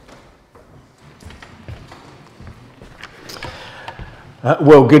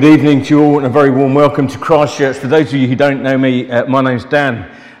Well, good evening to you all and a very warm welcome to Christchurch. For those of you who don't know me, my name's Dan.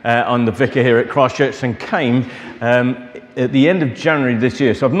 I'm the vicar here at Christchurch and came at the end of January this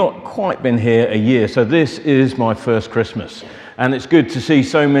year. So I've not quite been here a year. So this is my first Christmas. And it's good to see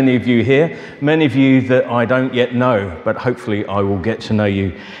so many of you here. Many of you that I don't yet know, but hopefully I will get to know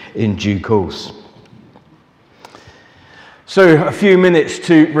you in due course. So a few minutes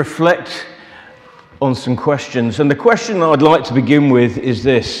to reflect on some questions. And the question I'd like to begin with is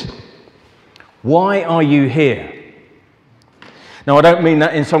this: why are you here? Now, I don't mean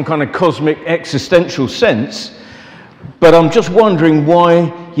that in some kind of cosmic existential sense, but I'm just wondering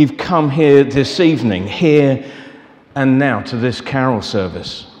why you've come here this evening, here and now, to this carol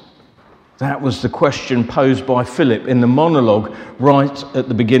service. That was the question posed by Philip in the monologue right at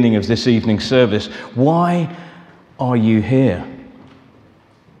the beginning of this evening's service. Why are you here?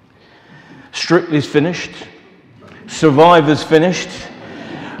 Strictly's finished, Survivor's finished.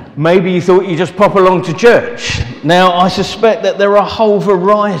 Maybe you thought you'd just pop along to church. Now, I suspect that there are a whole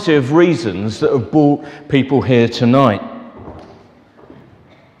variety of reasons that have brought people here tonight.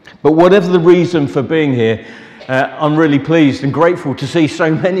 But whatever the reason for being here, I'm really pleased and grateful to see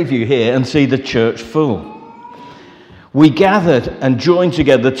so many of you here and see the church full. We gathered and joined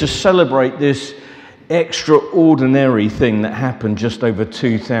together to celebrate this extraordinary thing that happened just over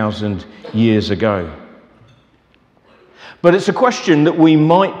 2,000 years ago. But it's a question that we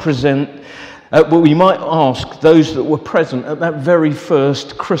might we might ask those that were present at that very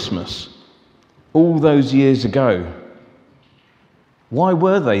first Christmas, all those years ago. Why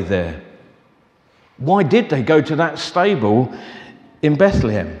were they there? Why did they go to that stable in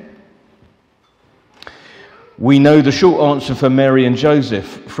Bethlehem? We know the short answer for Mary and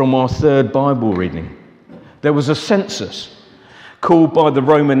Joseph from our third Bible reading. There was a census called by the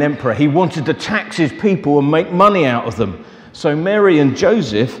Roman emperor. He wanted to tax his people and make money out of them. So Mary and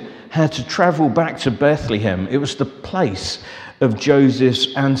Joseph had to travel back to Bethlehem. It was the place of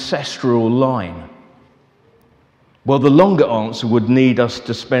Joseph's ancestral line. Well, the longer answer would need us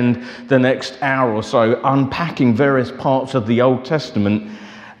to spend the next hour or so unpacking various parts of the Old Testament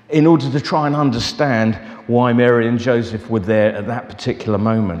in order to try and understand why Mary and Joseph were there at that particular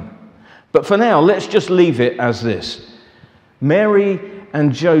moment. But for now, let's just leave it as this. Mary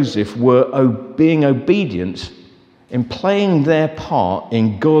and Joseph were being obedient in playing their part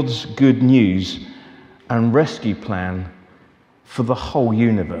in God's good news and rescue plan for the whole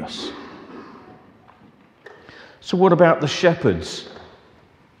universe. So what about the shepherds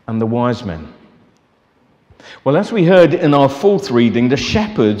and the wise men? Well, as we heard in our fourth reading, the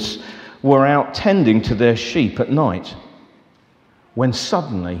shepherds were out tending to their sheep at night when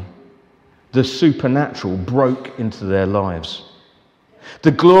suddenly the supernatural broke into their lives.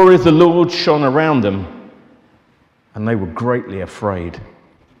 The glory of the Lord shone around them, and they were greatly afraid.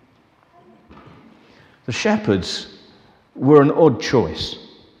 The shepherds were an odd choice.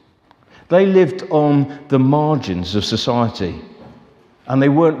 They lived on the margins of society, and they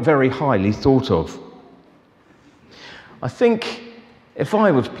weren't very highly thought of. I think if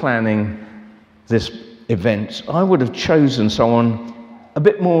I was planning this event, I would have chosen someone a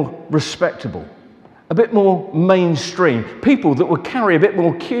bit more respectable, a bit more mainstream, people that would carry a bit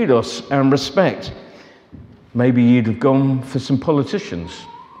more kudos and respect. Maybe you'd have gone for some politicians,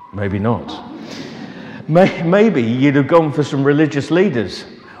 maybe not. Maybe you'd have gone for some religious leaders,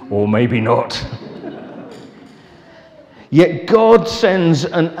 or maybe not. Yet God sends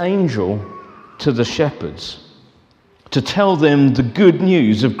an angel to the shepherds to tell them the good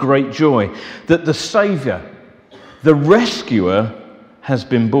news of great joy, that the Saviour, the rescuer, has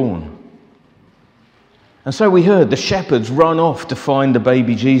been born. And so we heard the shepherds run off to find the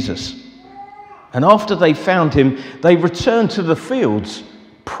baby Jesus. And after they found him, they returned to the fields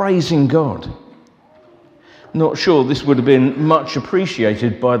praising God. Not sure this would have been much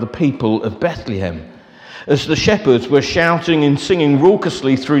appreciated by the people of Bethlehem, as the shepherds were shouting and singing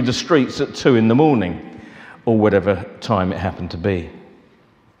raucously through the streets at 2 a.m, or whatever time it happened to be.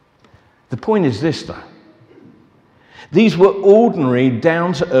 The point is this, though. These were ordinary,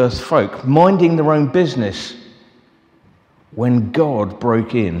 down-to-earth folk, minding their own business, when God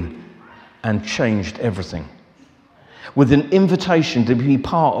broke in and changed everything, with an invitation to be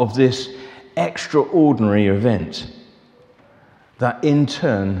part of this extraordinary event that in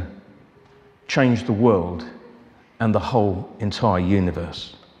turn changed the world and the whole entire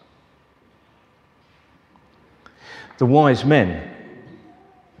universe. The wise men,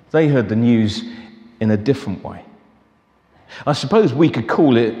 they heard the news in a different way. I suppose we could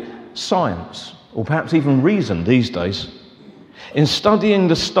call it science, or perhaps even reason these days. In studying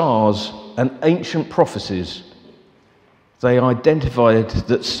the stars and ancient prophecies, they identified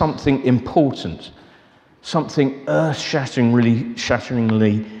that something important, something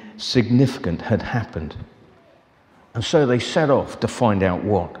earth-shatteringly significant had happened. And so they set off to find out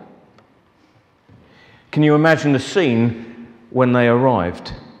what. Can you imagine the scene when they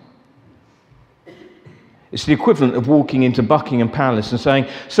arrived? It's the equivalent of walking into Buckingham Palace and saying,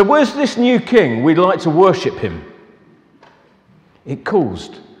 "So where's this new king? We'd like to worship him." It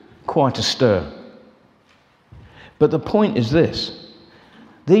caused quite a stir. But the point is this: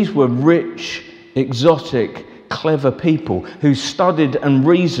 these were rich, exotic, clever people who studied and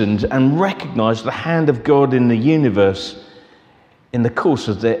reasoned and recognized the hand of God in the universe in the course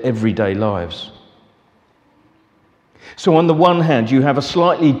of their everyday lives. So on the one hand, you have a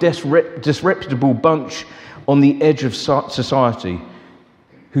slightly disreputable bunch on the edge of society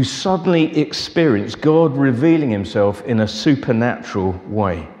who suddenly experience God revealing himself in a supernatural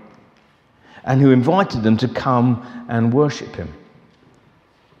way, and who invited them to come and worship him.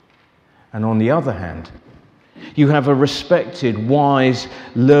 And on the other hand, you have a respected, wise,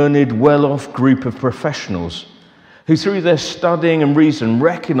 learned, well-off group of professionals who, through their studying and reason,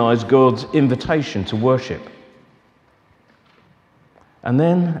 recognize God's invitation to worship. And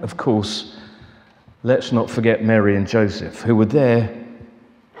then, of course, let's not forget Mary and Joseph, who were there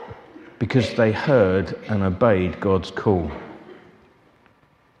because they heard and obeyed God's call.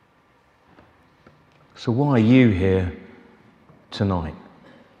 So why are you here tonight?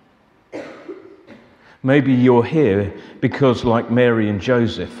 Maybe you're here because, like Mary and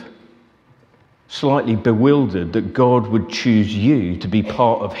Joseph, slightly bewildered that God would choose you to be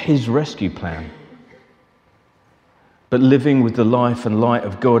part of his rescue plan. But living with the life and light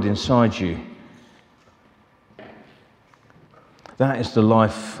of God inside you, that is the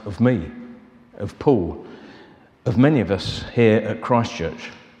life of me, of Paul, of many of us here at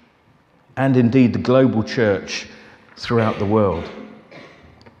Christchurch, and indeed the global church throughout the world.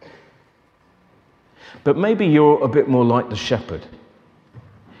 But maybe you're a bit more like the shepherd.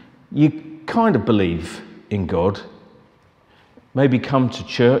 You kind of believe in God, maybe come to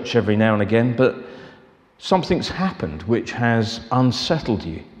church every now and again, but something's happened which has unsettled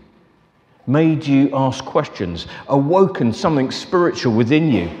you, made you ask questions, awoken something spiritual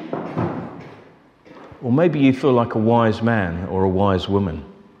within you. Or maybe you feel like a wise man or a wise woman.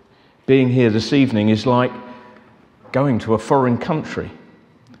 Being here this evening is like going to a foreign country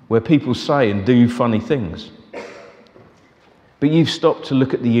where people say and do funny things. But you've stopped to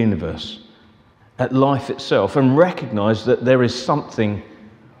look at the universe, at life itself, and recognize that there is something,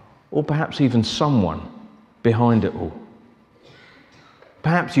 or perhaps even someone, behind it all.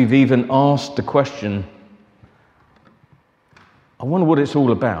 Perhaps you've even asked the question, I wonder what it's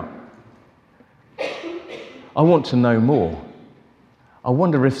all about. I want to know more. I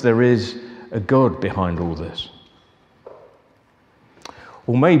wonder if there is a God behind all this.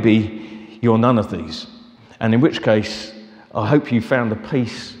 Or maybe you're none of these, and in which case I hope you found a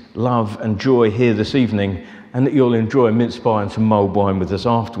peace, love and joy here this evening, and that you'll enjoy a mince pie and some mulled wine with us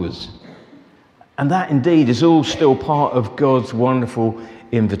afterwards. And that indeed is all still part of God's wonderful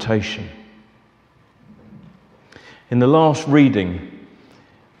invitation. In the last reading,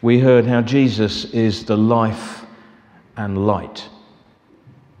 we heard how Jesus is the life and light.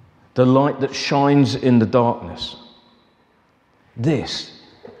 The light that shines in the darkness. This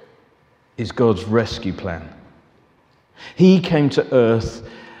is God's rescue plan. He came to earth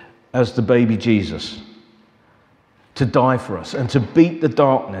as the baby Jesus, to die for us and to beat the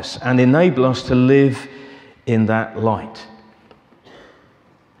darkness and enable us to live in that light.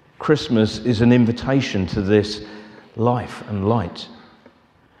 Christmas is an invitation to this life and light,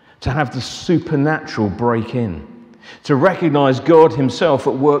 to have the supernatural break in, to recognize God himself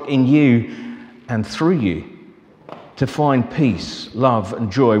at work in you and through you, to find peace, love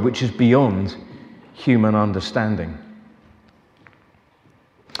and joy which is beyond human understanding.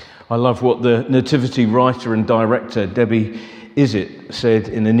 I love what the nativity writer and director Debbie Izzet said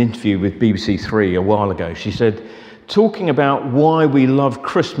in an interview with BBC Three a while ago. She said, talking about why we love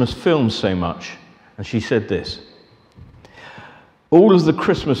Christmas films so much, and she said this: all of the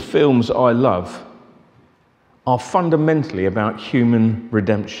Christmas films I love are fundamentally about human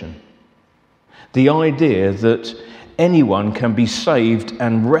redemption. The idea that anyone can be saved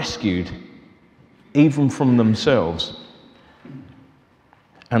and rescued, even from themselves,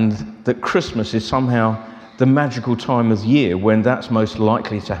 and that Christmas is somehow the magical time of year when that's most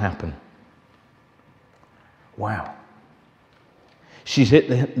likely to happen. Wow. She's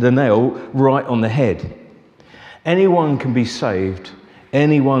hit the nail right on the head. Anyone can be saved,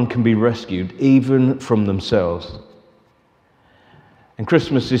 anyone can be rescued, even from themselves. And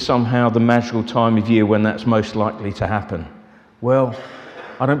Christmas is somehow the magical time of year when that's most likely to happen. Well,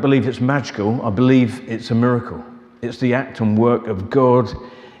 I don't believe it's magical. I believe it's a miracle. It's the act and work of God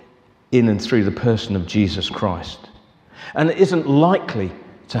in and through the person of Jesus Christ. And it isn't likely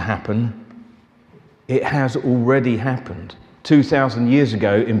to happen. It has already happened 2,000 years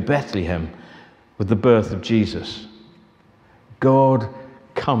ago in Bethlehem with the birth of Jesus. God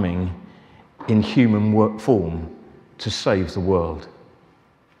coming in human form to save the world.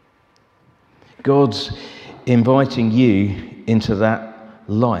 God's inviting you into that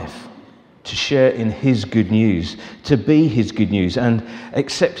life, to share in his good news, to be his good news. And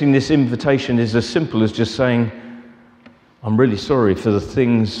accepting this invitation is as simple as just saying, I'm really sorry for the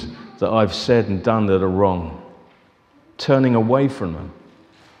things that I've said and done that are wrong. Turning away from them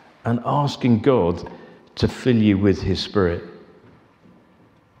and asking God to fill you with his Spirit.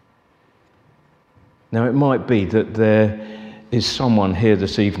 Now, it might be that there is someone here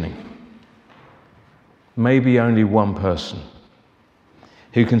this evening, maybe only one person,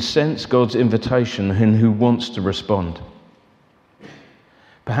 who can sense God's invitation and who wants to respond.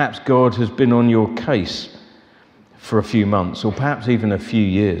 Perhaps God has been on your case for a few months, or perhaps even a few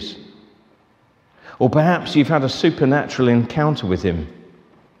years. Or perhaps you've had a supernatural encounter with him,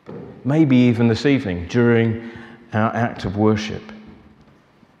 maybe even this evening during our act of worship.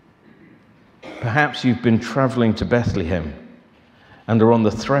 Perhaps you've been travelling to Bethlehem and are on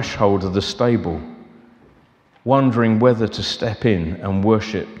the threshold of the stable, wondering whether to step in and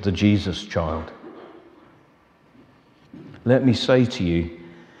worship the Jesus child. Let me say to you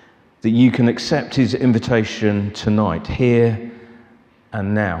that you can accept his invitation tonight, here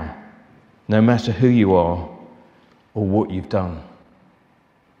and now, no matter who you are or what you've done.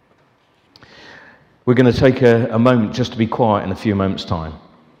 We're going to take a moment just to be quiet in a few moments' time.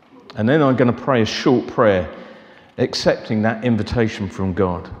 And then I'm going to pray a short prayer accepting that invitation from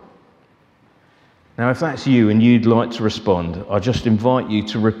God. Now, if that's you and you'd like to respond, I just invite you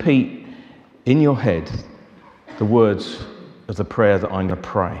to repeat in your head the words of the prayer that I'm going to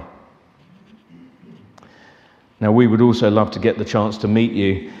pray. Now, we would also love to get the chance to meet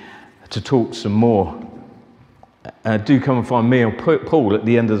you, to talk some more. Do come and find me or Paul at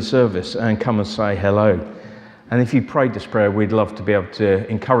the end of the service and come and say hello. And if you prayed this prayer, we'd love to be able to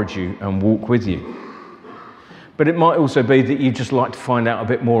encourage you and walk with you. But it might also be that you'd just like to find out a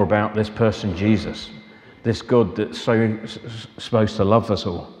bit more about this person, Jesus, this God that's so supposed to love us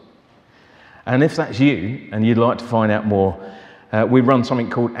all. And if that's you and you'd like to find out more, we run something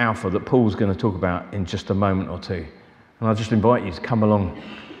called Alpha that Paul's going to talk about in just a moment or two. And I just invite you to come along,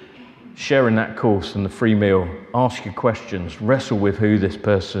 share in that course and the free meal, ask your questions, wrestle with who this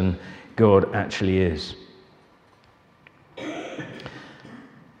person, God, actually is.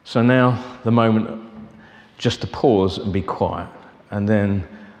 So now, the moment just to pause and be quiet. And then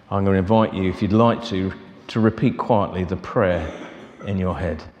I'm going to invite you, if you'd like to repeat quietly the prayer in your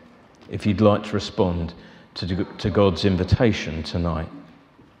head, if you'd like to respond to God's invitation tonight.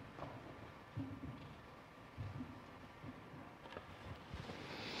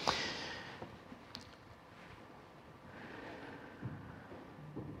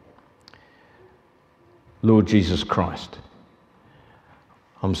 Lord Jesus Christ,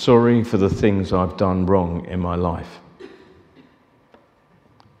 I'm sorry for the things I've done wrong in my life.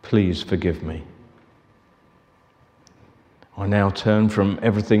 Please forgive me. I now turn from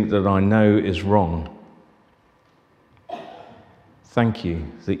everything that I know is wrong. Thank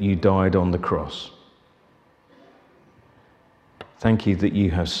you that you died on the cross. Thank you that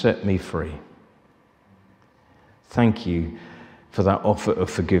you have set me free. Thank you for that offer of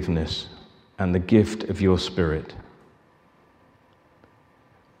forgiveness and the gift of your Spirit.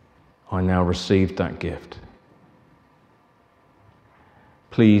 I now receive that gift.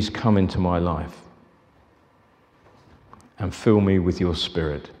 Please come into my life and fill me with your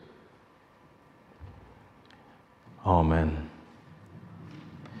Spirit. Amen.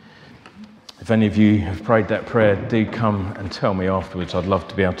 If any of you have prayed that prayer, do come and tell me afterwards. I'd love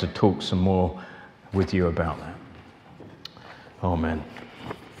to be able to talk some more with you about that. Amen.